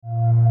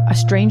a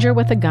stranger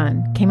with a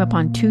gun came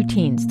upon two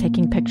teens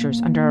taking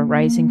pictures under a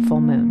rising full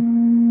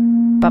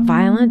moon. But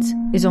violence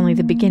is only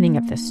the beginning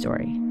of this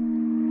story.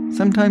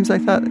 Sometimes I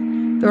thought,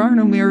 there are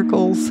no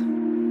miracles.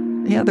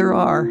 Yeah, there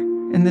are,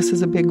 and this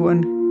is a big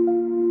one.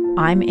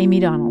 I'm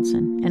Amy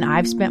Donaldson, and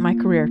I've spent my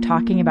career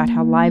talking about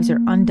how lives are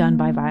undone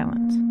by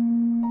violence.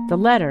 The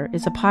Letter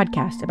is a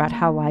podcast about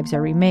how lives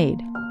are remade.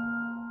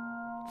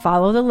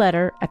 Follow The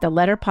Letter at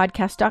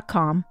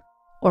theletterpodcast.com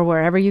or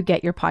wherever you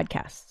get your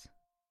podcasts.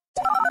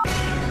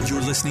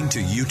 You're listening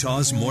to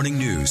Utah's Morning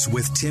News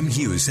with Tim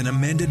Hughes and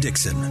Amanda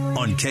Dixon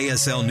on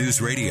KSL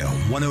News Radio,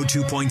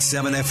 102.7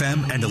 FM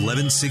and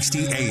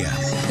 1160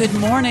 AM. Good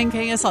morning.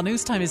 KSL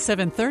News time is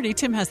 7:30.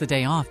 Tim has the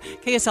day off.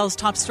 KSL's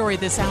top story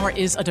this hour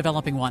is a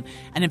developing one.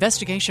 An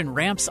investigation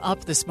ramps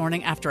up this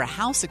morning after a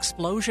house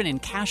explosion in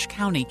Cache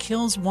County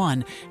kills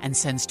one and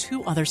sends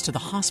two others to the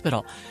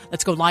hospital.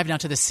 Let's go live now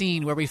to the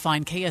scene where we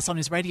find KSL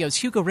News Radio's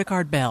Hugo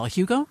Rickard-Bell.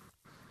 Hugo?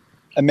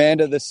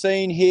 Amanda, the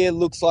scene here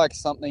looks like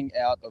something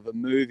out of a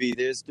movie.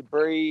 There's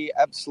debris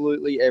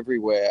absolutely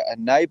everywhere. A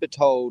neighbour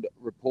told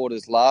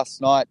reporters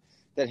last night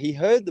that he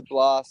heard the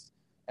blast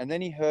and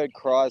then he heard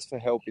cries for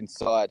help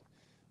inside.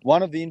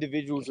 One of the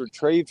individuals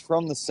retrieved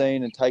from the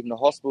scene and taken to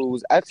hospital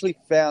was actually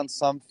found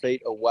some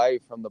feet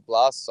away from the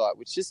blast site,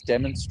 which just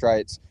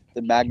demonstrates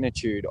the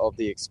magnitude of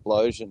the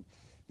explosion.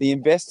 The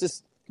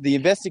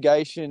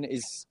investigation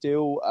is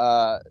still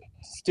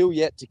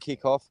yet to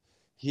kick off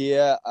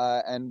here,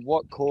 and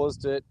what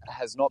caused it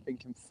has not been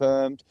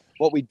confirmed.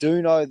 What we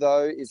do know,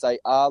 though, is they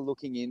are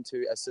looking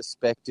into a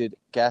suspected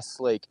gas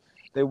leak.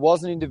 There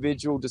was an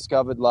individual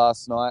discovered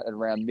last night at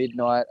around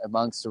midnight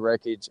amongst the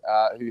wreckage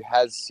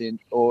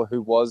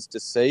who was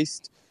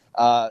deceased.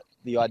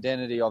 The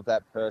identity of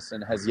that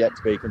person has yet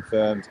to be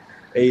confirmed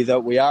either.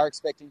 We are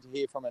expecting to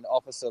hear from an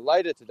officer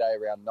later today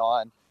around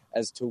 9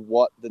 as to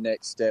what the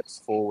next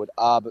steps forward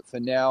are. But for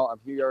now, I'm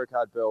Hugo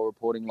Rickard-Bell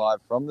reporting live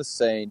from the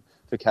scene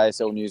for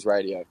KSL News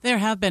Radio. There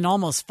have been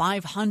almost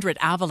 500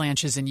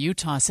 avalanches in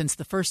Utah since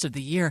the first of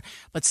the year,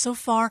 but so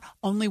far,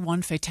 only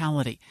one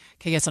fatality.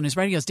 KSL News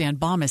Radio's Dan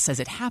Bomas says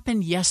it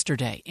happened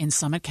yesterday in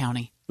Summit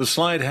County. The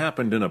slide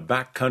happened in a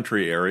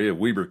backcountry area of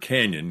Weber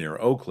Canyon near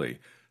Oakley.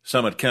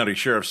 Summit County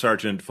Sheriff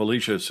Sergeant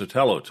Felicia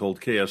Sotelo told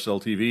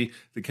KSL-TV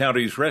the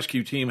county's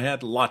rescue team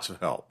had lots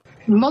of help.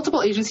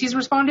 Multiple agencies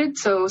responded,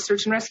 so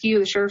search and rescue,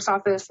 the Sheriff's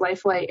Office,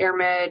 Lifelight,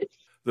 AirMed.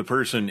 The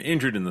person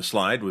injured in the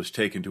slide was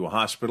taken to a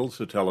hospital.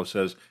 Sotelo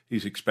says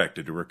he's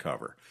expected to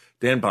recover.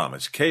 Dan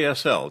Bomas,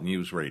 KSL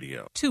News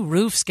Radio. Two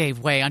roofs gave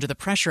way under the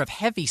pressure of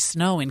heavy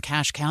snow in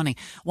Cache County.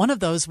 One of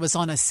those was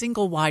on a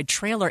single-wide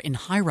trailer in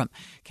Hiram.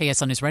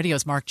 KSL News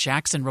Radio's Mark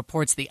Jackson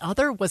reports the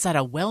other was at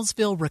a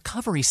Wellsville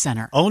Recovery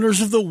Center.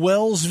 Owners of the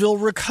Wellsville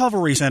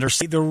Recovery Center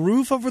say the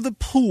roof over the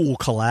pool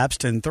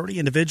collapsed and 30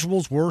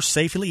 individuals were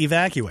safely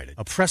evacuated.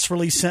 A press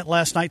release sent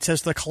last night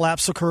says the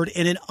collapse occurred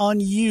in an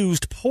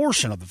unused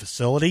portion of the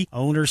facility.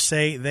 Owners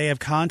say they have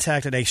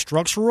contacted a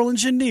structural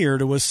engineer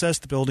to assess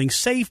the building's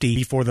safety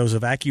before those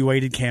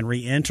evacuated can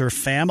re-enter.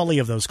 Family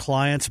of those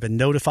clients have been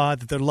notified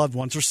that their loved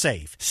ones are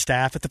safe.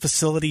 Staff at the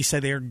facility say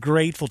they are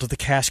grateful to the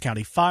Cache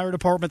County Fire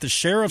Department, the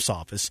Sheriff's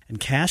Office, and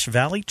Cache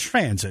Valley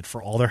Transit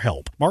for all their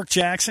help. Mark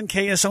Jackson,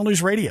 KSL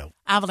News Radio.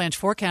 Avalanche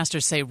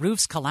forecasters say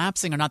roofs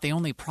collapsing are not the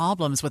only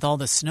problems with all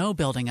the snow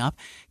building up.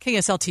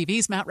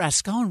 KSL-TV's Matt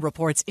Rascone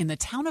reports in the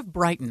town of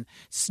Brighton,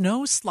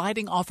 snow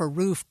sliding off a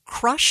roof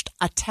crushed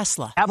a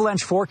Tesla.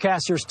 Avalanche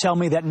forecasters tell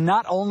me that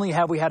not only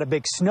have we had a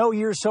big snow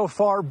year so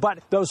far, but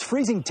those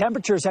freezing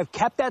temperatures have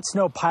kept that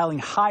snow piling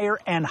higher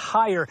and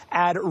higher.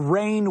 Add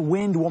rain,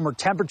 wind, warmer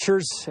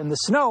temperatures, and the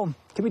snow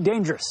can be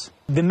dangerous.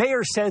 The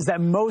mayor says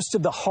that most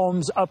of the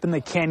homes up in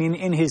the canyon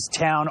in his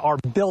town are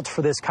built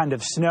for this kind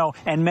of snow,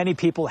 and many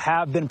people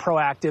have been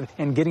proactive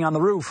in getting on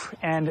the roof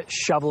and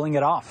shoveling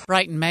it off.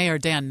 Brighton Mayor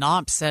Dan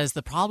Knopp says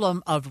the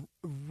problem of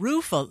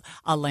roof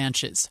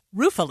avalanches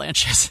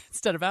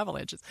instead of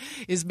avalanches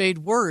is made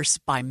worse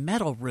by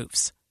metal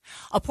roofs.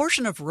 A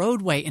portion of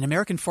roadway in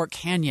American Fork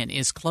Canyon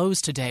is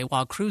closed today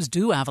while crews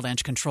do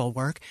avalanche control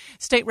work.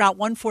 State Route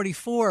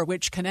 144,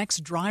 which connects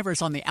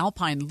drivers on the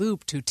Alpine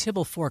Loop to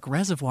Tibble Fork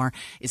Reservoir,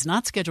 is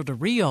not scheduled to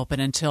reopen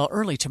until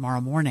early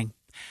tomorrow morning.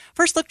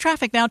 First Look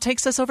Traffic now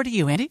takes us over to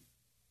you, Andy.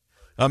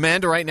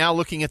 Amanda, right now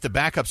looking at the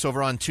backups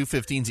over on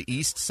 215's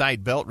east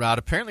side belt route.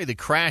 Apparently the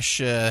crash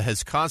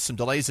has caused some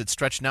delays that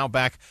stretch now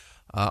back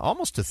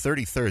almost to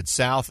 33rd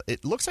South.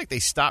 It looks like they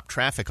stopped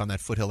traffic on that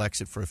Foothill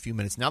exit for a few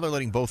minutes. Now they're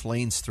letting both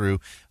lanes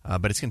through,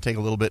 but it's going to take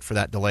a little bit for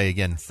that delay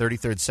again.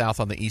 33rd South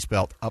on the East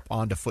Belt up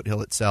onto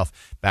Foothill itself,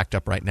 backed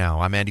up right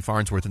now. I'm Andy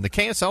Farnsworth in the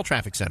KSL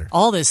Traffic Center.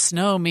 All this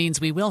snow means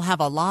we will have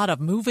a lot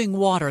of moving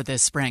water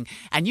this spring,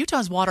 and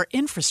Utah's water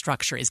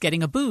infrastructure is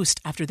getting a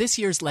boost after this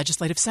year's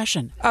legislative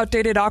session.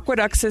 Outdated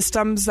aqueduct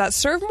systems that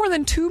serve more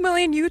than 2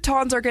 million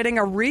Utahns are getting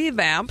a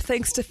revamp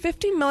thanks to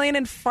 $50 million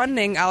in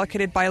funding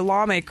allocated by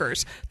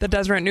lawmakers. The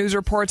Deseret News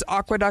reports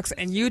aqueducts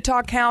in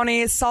Utah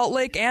County, Salt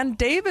Lake, and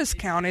Davis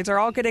counties are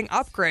all getting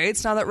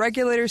upgrades now that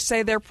regulators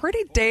say they're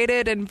pretty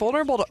dated and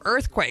vulnerable to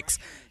earthquakes.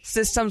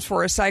 Systems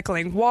for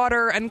recycling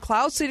water and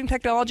cloud seeding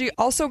technology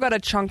also got a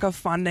chunk of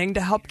funding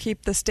to help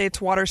keep the state's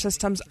water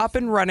systems up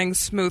and running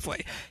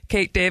smoothly.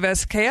 Kate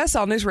Davis,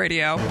 KSL News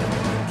Radio.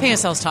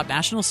 KSL's top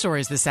national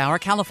stories this hour.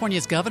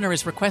 California's governor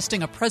is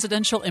requesting a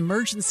presidential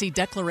emergency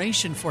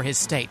declaration for his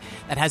state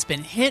that has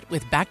been hit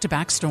with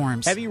back-to-back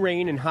storms. Heavy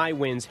rain and high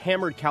winds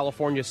hammered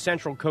California's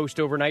central coast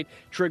overnight,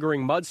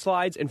 triggering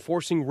mudslides and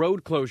forcing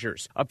road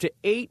closures. Up to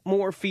 8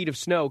 more feet of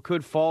snow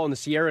could fall in the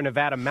Sierra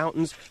Nevada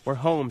mountains, where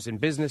homes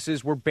and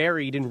businesses were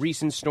buried in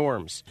recent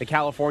storms. The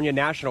California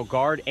National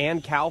Guard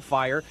and CAL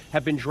FIRE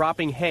have been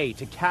dropping hay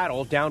to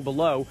cattle down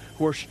below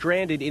who are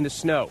stranded in the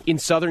snow. In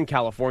Southern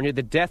California,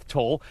 the death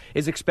toll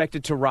is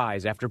expected to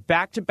rise after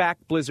back-to-back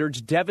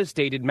blizzards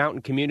devastated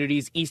mountain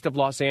communities east of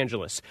Los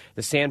Angeles.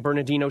 The San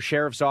Bernardino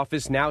Sheriff's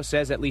Office now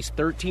says at least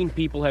 13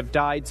 people have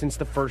died since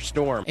the first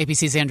storm.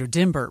 ABC's Andrew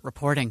Dimbert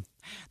reporting.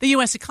 The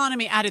U.S.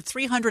 economy added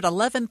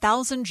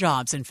 311,000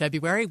 jobs in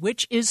February,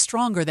 which is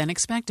stronger than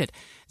expected.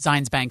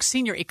 Zions Bank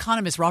senior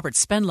economist Robert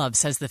Spenlove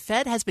says the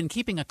Fed has been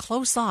keeping a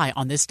close eye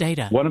on this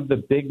data. One of the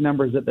big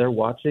numbers that they're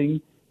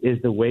watching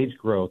is the wage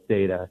growth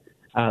data.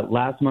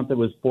 Last month it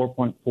was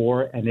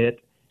 4.4, and it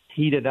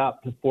heated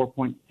up to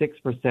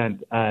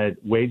 4.6%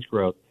 wage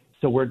growth.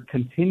 So we're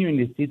continuing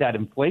to see that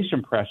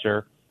inflation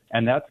pressure,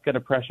 and that's going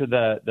to pressure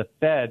the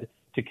Fed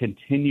to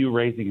continue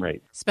raising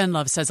rates.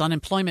 Spenlove says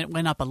unemployment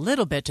went up a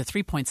little bit to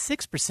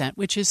 3.6%,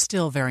 which is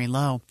still very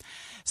low.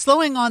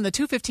 Slowing on the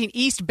 215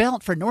 East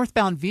Belt for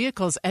northbound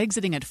vehicles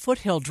exiting at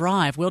Foothill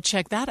Drive. We'll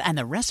check that and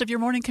the rest of your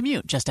morning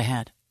commute just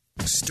ahead.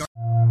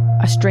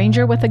 A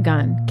stranger with a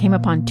gun came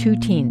upon 2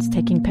 teens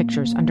taking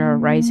pictures under a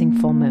rising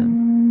full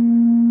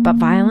moon. But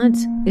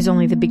violence is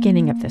only the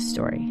beginning of this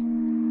story.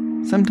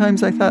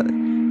 Sometimes I thought,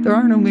 there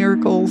are no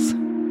miracles.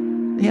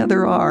 Yeah,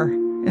 there are,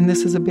 and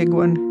this is a big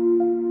one.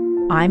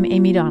 I'm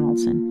Amy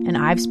Donaldson, and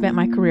I've spent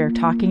my career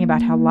talking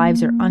about how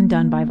lives are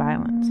undone by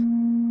violence.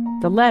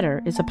 The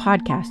Letter is a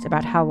podcast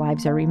about how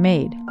lives are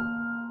remade.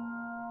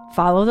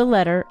 Follow The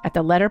Letter at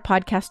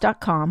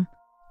theletterpodcast.com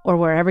or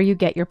wherever you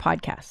get your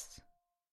podcasts.